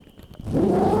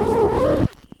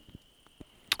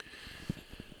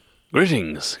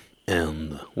Greetings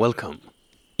and welcome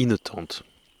in a tente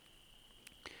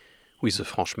with the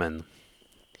Frenchman.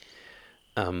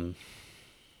 Um,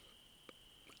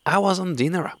 I was on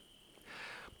Dinara.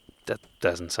 That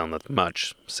doesn't sound that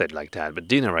much said like that, but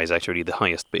Dinara is actually the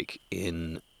highest peak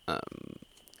in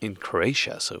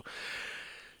Croatia. So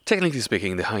technically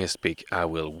speaking, the highest peak I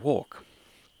will walk.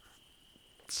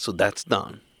 So that's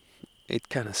done. It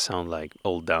kind of sounds like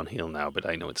old downhill now, but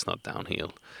I know it's not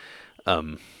downhill.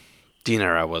 Um,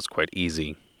 Dinara was quite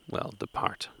easy. Well, the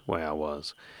part where I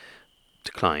was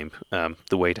to climb.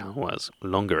 The way down was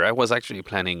longer. I was actually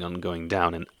planning on going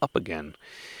down and up again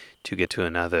to get to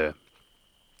another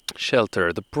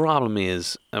shelter. The problem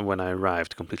is when I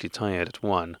arrived completely tired at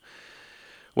 1,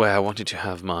 where I wanted to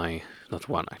have my. Not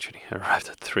 1 actually, I arrived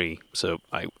at 3, so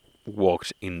I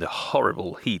walked in the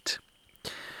horrible heat.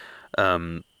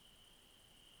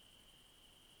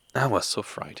 I was so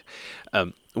fried.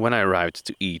 When I arrived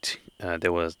to eat,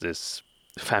 there was this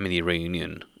family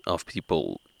reunion of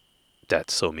people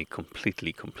that saw me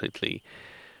completely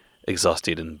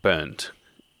exhausted and burnt,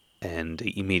 and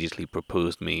they immediately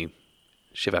proposed me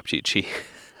cevapcici,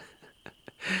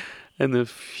 and a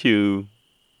few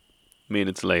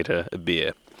minutes later, a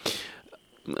beer.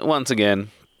 Once again,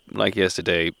 like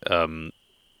yesterday,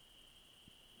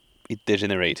 it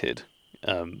degenerated.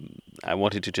 I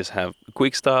wanted to just have a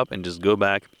quick stop and just go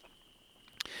back.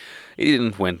 It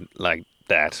didn't went like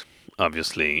that,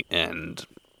 obviously, and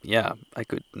yeah, I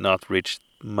could not reach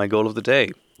my goal of the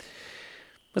day.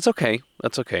 That's okay.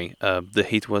 That's okay. The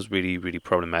heat was really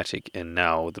problematic, and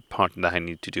now the part that I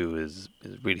need to do is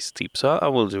really steep. So I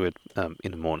will do it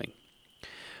in the morning.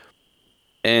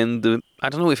 And I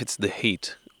don't know if it's the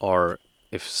heat or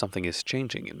if something is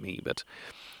changing in me, but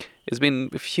it's been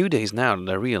a few days now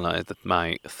that I realize that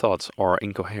my thoughts are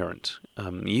incoherent.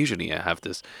 Usually I have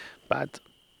this bad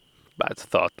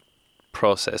thought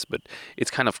process, but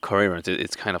it's kind of coherent.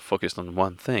 It's kind of focused on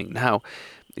one thing. Now,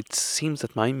 it seems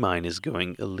that my mind is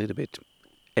going a little bit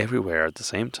everywhere at the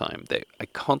same time. I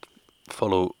can't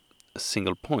follow a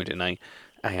single point, and I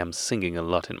am singing a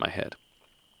lot in my head.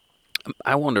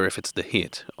 I wonder if it's the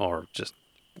heat or just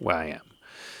where I am.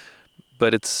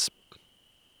 But it's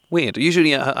weird.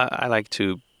 Usually, I like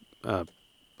to uh,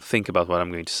 think about what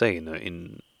I'm going to say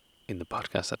in the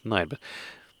podcast at night, but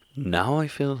now I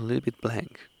feel a little bit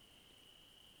blank.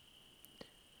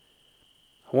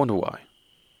 I wonder why.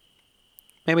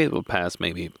 Maybe it will pass.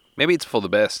 Maybe it's for the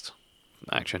best.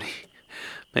 Actually,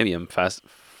 maybe I'm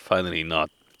finally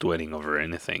not dwelling over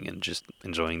anything and just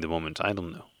enjoying the moment. I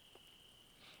don't know.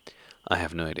 I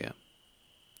have no idea.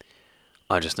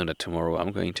 I just know that tomorrow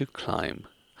I'm going to climb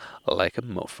like a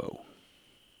mofo.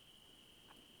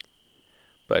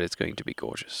 But it's going to be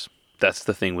gorgeous. That's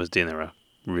the thing with Dinara,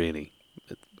 really.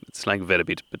 It's like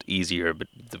Velebit, but easier, but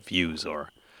the views are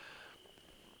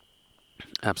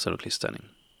absolutely stunning.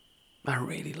 I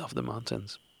really love the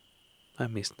mountains. I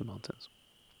miss the mountains.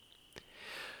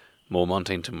 More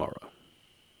mountain tomorrow.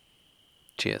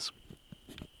 Cheers.